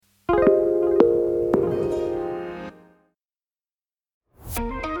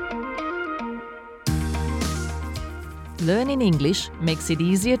Learn English makes it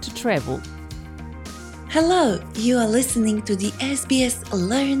easier to travel. Hello, you are listening to the SBS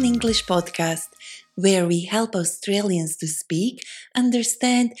Learn English podcast, where we help Australians to speak,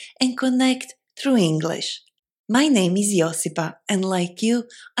 understand, and connect through English. My name is Josipa, and like you,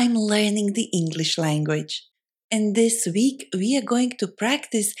 I'm learning the English language. And this week, we are going to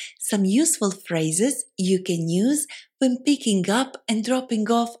practice some useful phrases you can use when picking up and dropping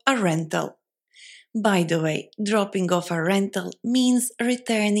off a rental. By the way, dropping off a rental means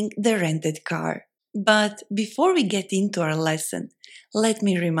returning the rented car. But before we get into our lesson, let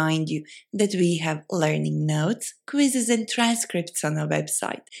me remind you that we have learning notes, quizzes, and transcripts on our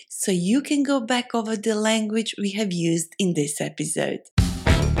website, so you can go back over the language we have used in this episode.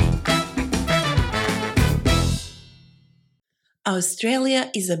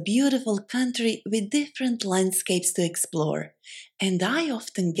 Australia is a beautiful country with different landscapes to explore, and I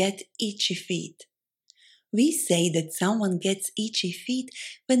often get itchy feet. We say that someone gets itchy feet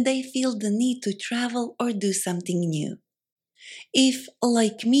when they feel the need to travel or do something new. If,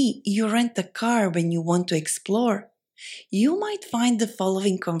 like me, you rent a car when you want to explore, you might find the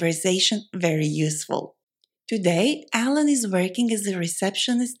following conversation very useful. Today, Alan is working as a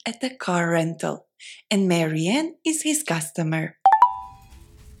receptionist at a car rental, and Marianne is his customer.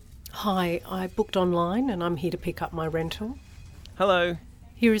 Hi, I booked online and I'm here to pick up my rental. Hello.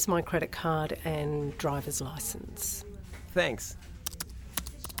 Here is my credit card and driver's license. Thanks.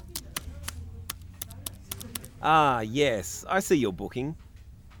 Ah, yes, I see your booking.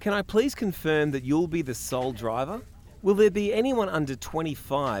 Can I please confirm that you'll be the sole driver? Will there be anyone under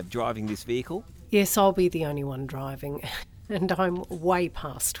 25 driving this vehicle? Yes, I'll be the only one driving, and I'm way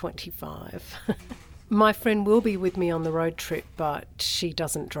past 25. My friend will be with me on the road trip, but she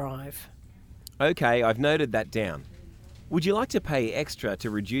doesn't drive. Okay, I've noted that down. Would you like to pay extra to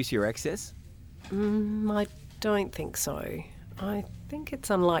reduce your excess? I don't think so. I think it's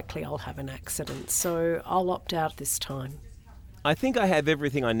unlikely I'll have an accident, so I'll opt out this time. I think I have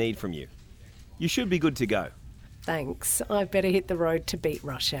everything I need from you. You should be good to go. Thanks. I better hit the road to beat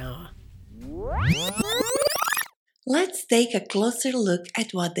rush hour. Let's take a closer look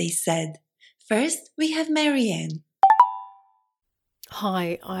at what they said. First, we have Marianne.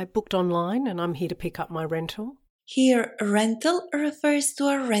 Hi, I booked online and I'm here to pick up my rental. Here, rental refers to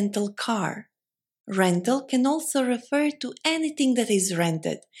a rental car. Rental can also refer to anything that is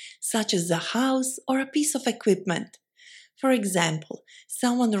rented, such as a house or a piece of equipment. For example,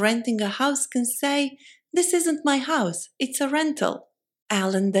 someone renting a house can say, "This isn't my house, it's a rental."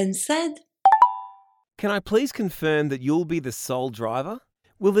 Alan then said, Can I please confirm that you'll be the sole driver?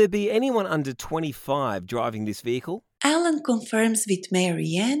 Will there be anyone under 25 driving this vehicle? Alan confirms with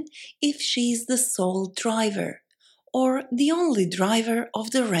Marianne if she is the sole driver or the only driver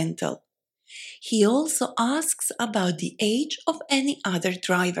of the rental. He also asks about the age of any other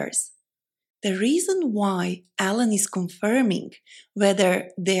drivers. The reason why Alan is confirming whether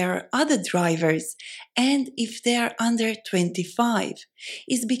there are other drivers and if they are under 25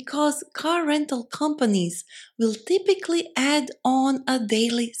 is because car rental companies will typically add on a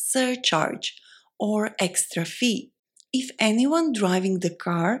daily surcharge or extra fee if anyone driving the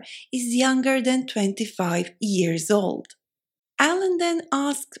car is younger than 25 years old. Alan then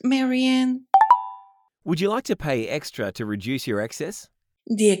asks Marianne, Would you like to pay extra to reduce your excess?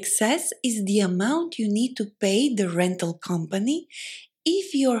 The excess is the amount you need to pay the rental company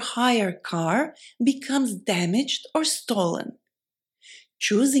if your hired car becomes damaged or stolen.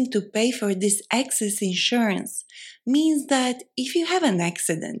 Choosing to pay for this excess insurance means that if you have an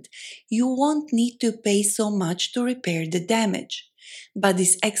accident, you won't need to pay so much to repair the damage. But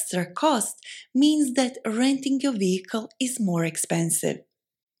this extra cost means that renting your vehicle is more expensive.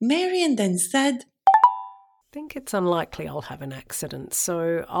 Marianne then said, I think it's unlikely I'll have an accident,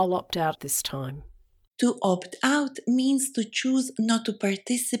 so I'll opt out this time. To opt out means to choose not to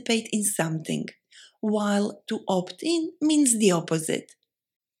participate in something, while to opt in means the opposite.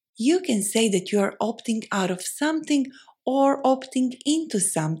 You can say that you are opting out of something or opting into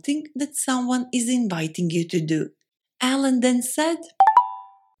something that someone is inviting you to do. Alan then said,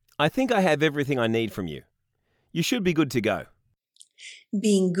 I think I have everything I need from you. You should be good to go.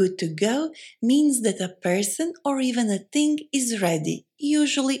 Being good to go means that a person or even a thing is ready,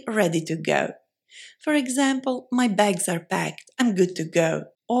 usually ready to go. For example, my bags are packed, I'm good to go.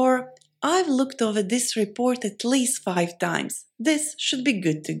 Or, I've looked over this report at least 5 times, this should be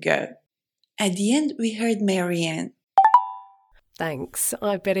good to go. At the end, we heard Marianne. Thanks,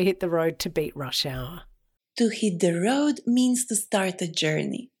 I better hit the road to beat rush hour. To hit the road means to start a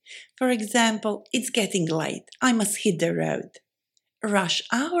journey. For example, it's getting late, I must hit the road. Rush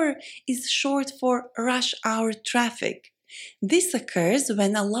hour is short for rush hour traffic, This occurs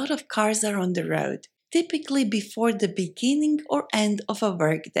when a lot of cars are on the road, typically before the beginning or end of a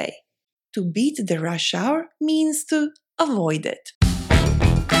workday. To beat the rush hour means to avoid it.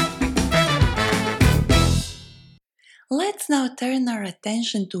 Let's now turn our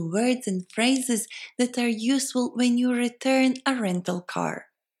attention to words and phrases that are useful when you return a rental car.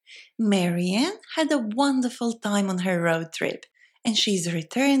 Marianne had a wonderful time on her road trip, and she's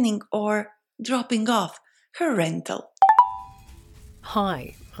returning or dropping off her rental.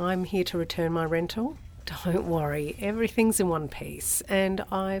 Hi, I'm here to return my rental. Don't worry, everything's in one piece, and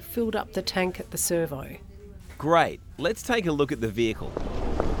I filled up the tank at the servo. Great, let's take a look at the vehicle.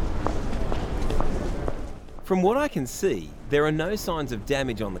 From what I can see, there are no signs of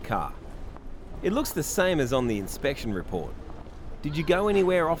damage on the car. It looks the same as on the inspection report. Did you go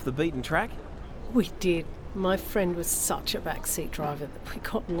anywhere off the beaten track? We did. My friend was such a backseat driver that we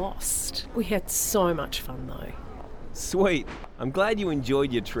got lost. We had so much fun though. Sweet, I'm glad you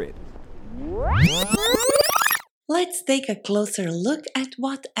enjoyed your trip. Let's take a closer look at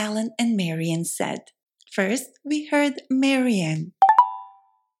what Alan and Marianne said. First, we heard Marianne.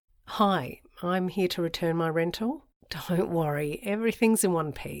 Hi, I'm here to return my rental. Don't worry, everything's in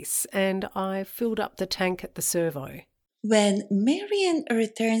one piece, and I filled up the tank at the servo. When Marianne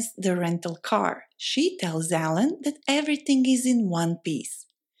returns the rental car, she tells Alan that everything is in one piece.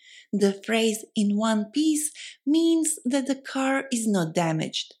 The phrase in one piece means that the car is not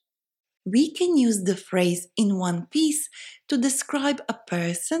damaged. We can use the phrase in one piece to describe a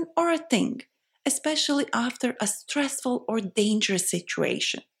person or a thing, especially after a stressful or dangerous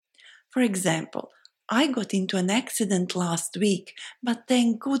situation. For example, I got into an accident last week, but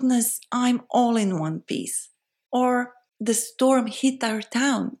thank goodness I'm all in one piece. Or the storm hit our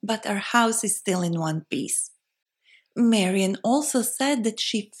town, but our house is still in one piece. Marianne also said that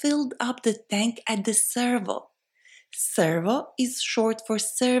she filled up the tank at the servo. Servo is short for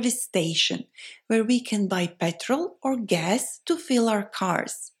service station, where we can buy petrol or gas to fill our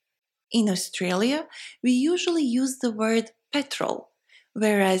cars. In Australia, we usually use the word petrol,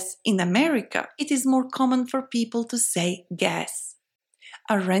 whereas in America, it is more common for people to say gas.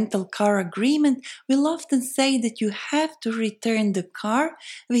 A rental car agreement will often say that you have to return the car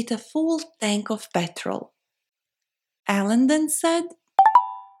with a full tank of petrol. Alan then said,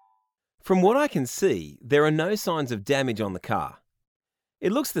 From what I can see, there are no signs of damage on the car.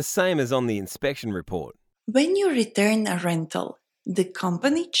 It looks the same as on the inspection report. When you return a rental, the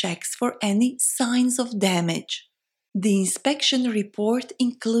company checks for any signs of damage. The inspection report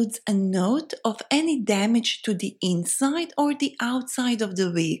includes a note of any damage to the inside or the outside of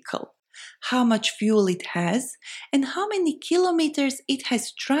the vehicle, how much fuel it has, and how many kilometers it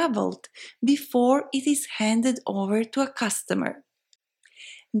has traveled before it is handed over to a customer.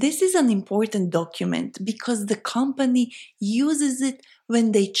 This is an important document because the company uses it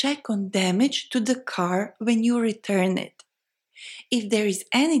when they check on damage to the car when you return it. If there is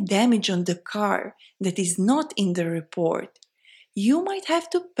any damage on the car that is not in the report, you might have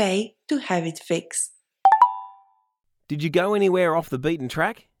to pay to have it fixed. Did you go anywhere off the beaten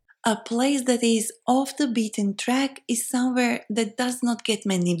track? A place that is off the beaten track is somewhere that does not get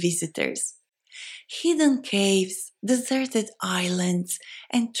many visitors. Hidden caves, deserted islands,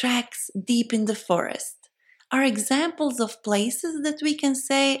 and tracks deep in the forest are examples of places that we can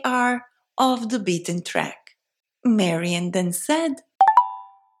say are off the beaten track. Marianne then said,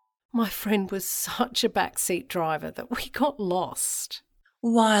 My friend was such a backseat driver that we got lost.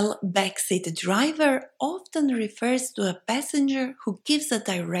 While backseat driver often refers to a passenger who gives a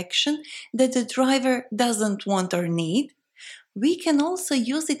direction that the driver doesn't want or need, we can also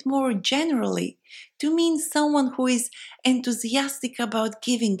use it more generally to mean someone who is enthusiastic about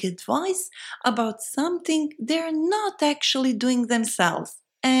giving advice about something they're not actually doing themselves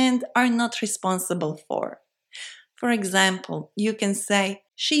and are not responsible for. For example, you can say,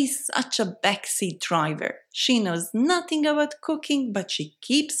 she's such a backseat driver. She knows nothing about cooking, but she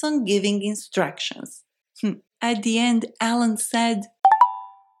keeps on giving instructions. At the end, Alan said,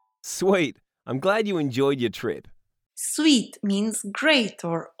 Sweet, I'm glad you enjoyed your trip. Sweet means great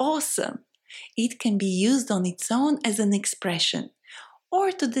or awesome. It can be used on its own as an expression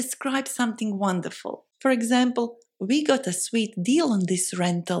or to describe something wonderful. For example, we got a sweet deal on this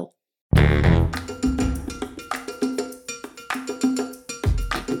rental.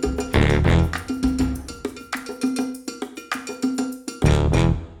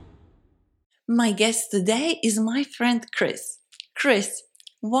 My guest today is my friend Chris. Chris,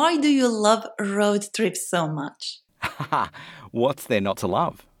 why do you love road trips so much? What's there not to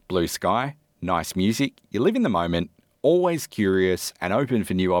love? Blue sky, nice music, you live in the moment, always curious and open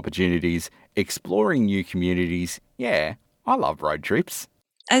for new opportunities, exploring new communities. Yeah, I love road trips.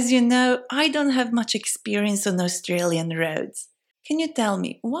 As you know, I don't have much experience on Australian roads. Can you tell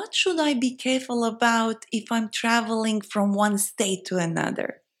me, what should I be careful about if I'm traveling from one state to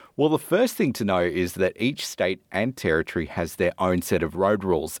another? Well, the first thing to know is that each state and territory has their own set of road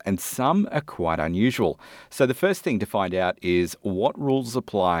rules, and some are quite unusual. So the first thing to find out is what rules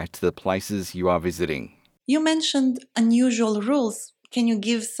apply to the places you are visiting. You mentioned unusual rules. Can you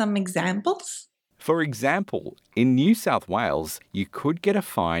give some examples? For example, in New South Wales, you could get a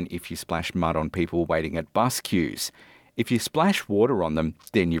fine if you splash mud on people waiting at bus queues. If you splash water on them,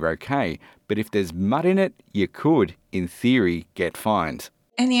 then you're okay. But if there's mud in it, you could, in theory, get fined.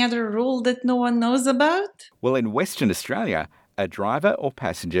 Any other rule that no one knows about? Well, in Western Australia, a driver or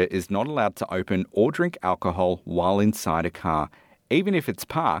passenger is not allowed to open or drink alcohol while inside a car, even if it's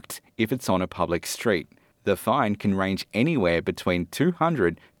parked, if it's on a public street. The fine can range anywhere between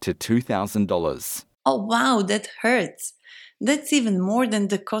 $200 to $2,000. Oh wow, that hurts. That's even more than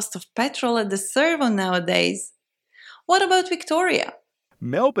the cost of petrol at the servo nowadays. What about Victoria?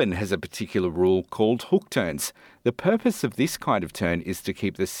 Melbourne has a particular rule called hook turns. The purpose of this kind of turn is to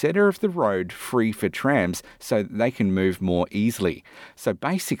keep the centre of the road free for trams so that they can move more easily. So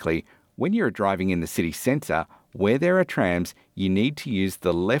basically, when you're driving in the city centre, where there are trams, you need to use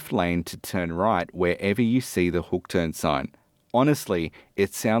the left lane to turn right wherever you see the hook turn sign. Honestly,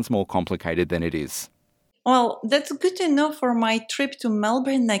 it sounds more complicated than it is. Well, that's good to know for my trip to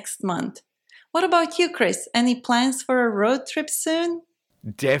Melbourne next month. What about you, Chris? Any plans for a road trip soon?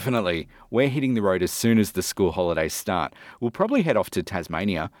 Definitely. We're hitting the road as soon as the school holidays start. We'll probably head off to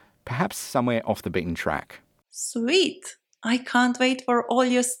Tasmania, perhaps somewhere off the beaten track. Sweet! I can't wait for all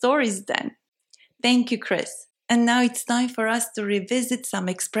your stories then. Thank you, Chris. And now it's time for us to revisit some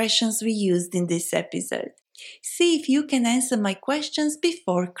expressions we used in this episode. See if you can answer my questions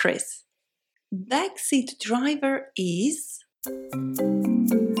before Chris. Backseat driver is...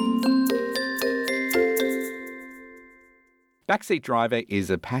 Backseat driver is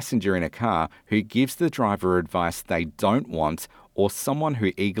a passenger in a car who gives the driver advice they don't want, or someone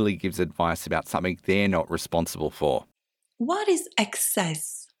who eagerly gives advice about something they're not responsible for. What is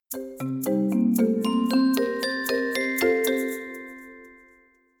excess?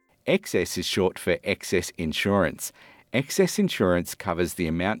 Excess is short for excess insurance. Excess insurance covers the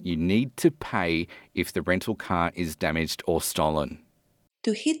amount you need to pay if the rental car is damaged or stolen.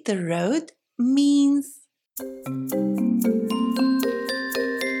 To hit the road means...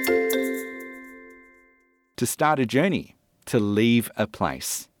 To start a journey, to leave a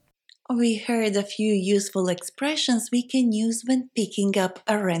place. We heard a few useful expressions we can use when picking up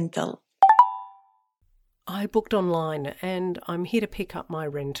a rental. I booked online and I'm here to pick up my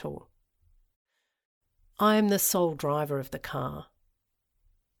rental. I am the sole driver of the car.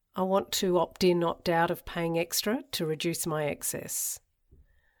 I want to opt in, opt out of paying extra to reduce my excess.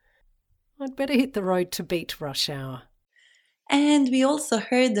 I'd better hit the road to beat rush hour. And we also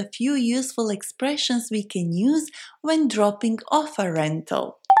heard a few useful expressions we can use when dropping off a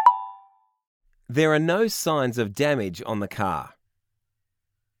rental. There are no signs of damage on the car.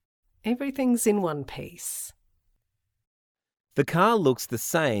 Everything's in one piece. The car looks the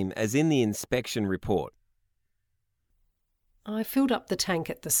same as in the inspection report. I filled up the tank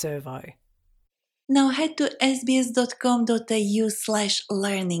at the servo. Now head to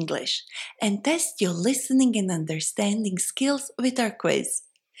sbs.com.au/learnenglish and test your listening and understanding skills with our quiz.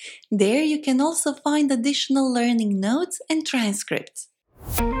 There you can also find additional learning notes and transcripts.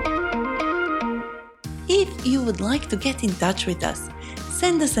 If you would like to get in touch with us,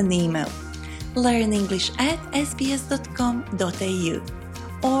 send us an email,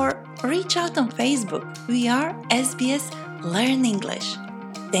 learnenglish@sbs.com.au, or reach out on Facebook. We are SBS Learn English.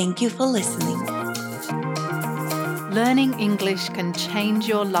 Thank you for listening. Learning English can change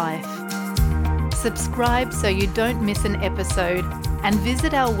your life. Subscribe so you don't miss an episode and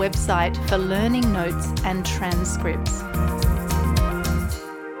visit our website for learning notes and transcripts.